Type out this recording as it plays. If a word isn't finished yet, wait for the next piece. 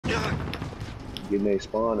Get in their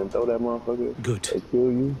spawn and throw that motherfucker. Good. They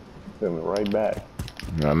kill you, coming right back.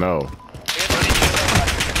 I know.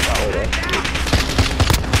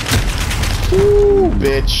 Oh, ooh,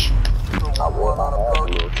 bitch. I want a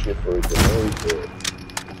little shit for it to marry, but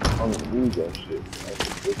I'm gonna use that shit.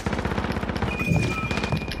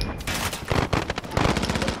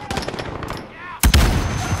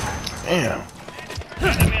 Damn.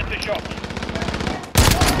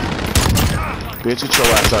 Bitch, get your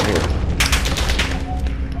ass out here.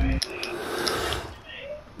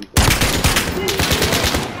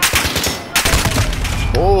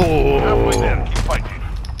 Oh.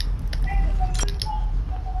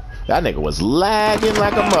 That nigga was lagging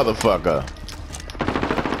like a motherfucker.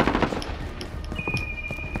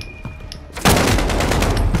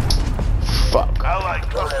 Fuck. Allied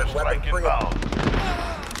cluster strike inbound.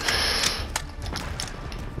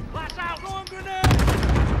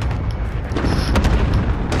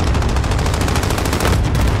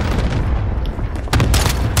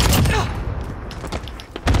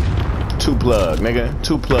 Two plug, nigga.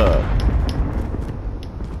 Two plug.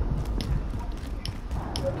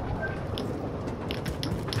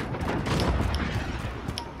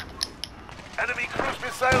 Enemy cruise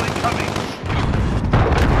missile incoming.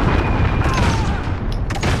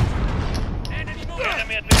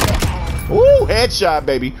 Enemy at the top. Woo, headshot,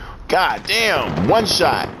 baby. God damn, one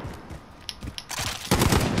shot.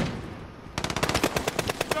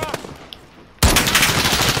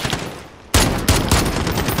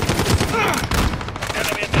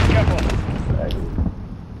 Enemy at the scaffold.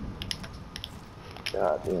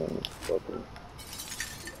 God damn, it's fucking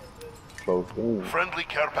close game. Friendly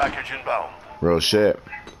care package inbound. Real shit.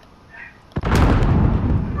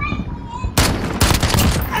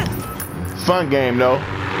 Fun game though.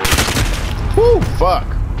 Woo, fuck.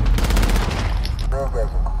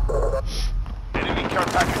 Enemy care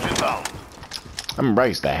package inbound. I'm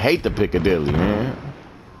embraced. I hate the Piccadilly, man.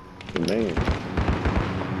 Man.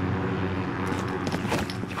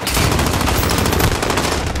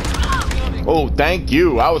 Oh, thank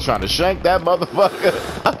you. I was trying to shank that motherfucker.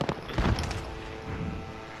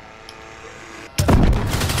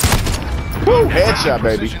 Woo, headshot,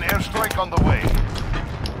 baby. Precision airstrike on the way.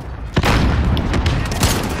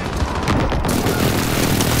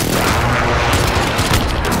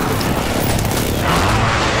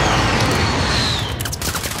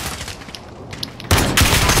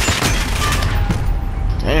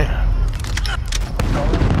 Damn.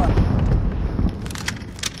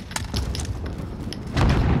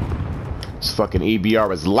 This fucking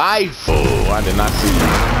EBR is life. Oh, I did not see you.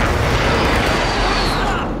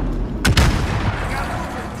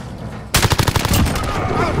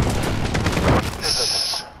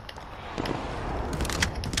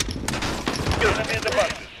 Enemy in the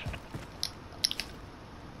buses.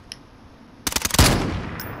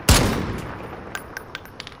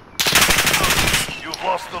 You've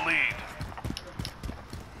lost the lead.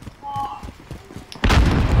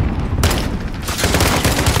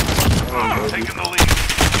 Taking the lead.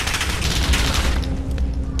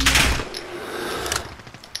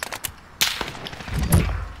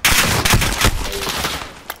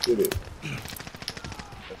 Get it.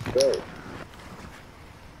 Let's go.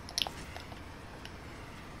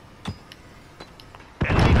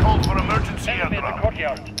 Enemy called for emergency airdrop.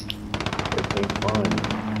 Everything's fine.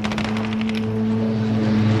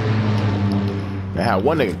 I had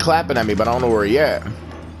one nigga clapping at me, but I don't know where he at.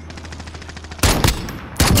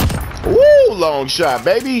 Woo, long shot,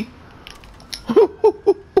 baby.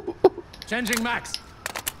 Changing max.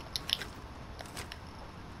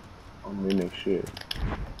 I'm in that shit.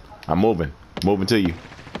 I'm moving. Moving to you.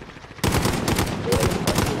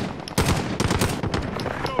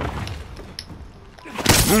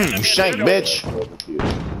 Shank, bitch.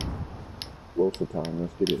 Wilson time,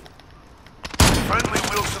 let's get it. Friendly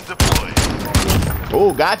Wilson deployed.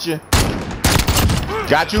 Oh, gotcha.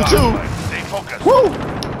 Got you too. Stay focused. Woo!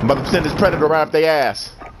 I'm about to send this predator right up their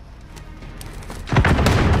ass.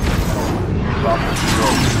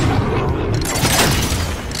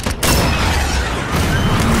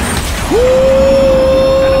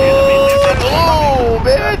 Oh,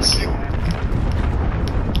 bitch!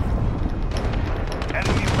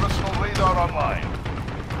 Enemy personal radar online.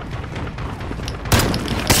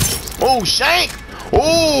 Oh, shank!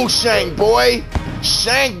 Oh, shank, boy!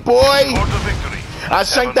 Shank, boy! For the victory. I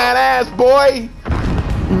shanked that ass, boy!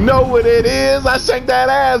 You know what it is? I shanked that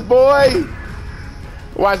ass, boy!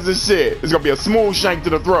 Watch this shit. It's gonna be a smooth shank to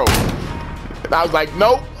the throat. And I was like,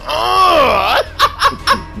 nope.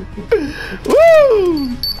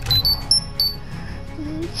 Woo!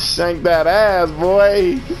 Shank that ass,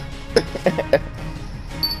 boy.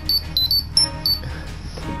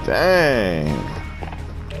 Dang.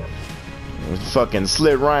 Fucking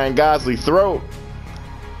slit Ryan Gosling's throat.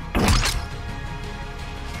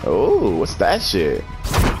 Oh, what's that shit?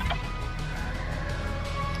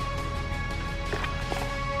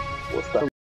 What's that?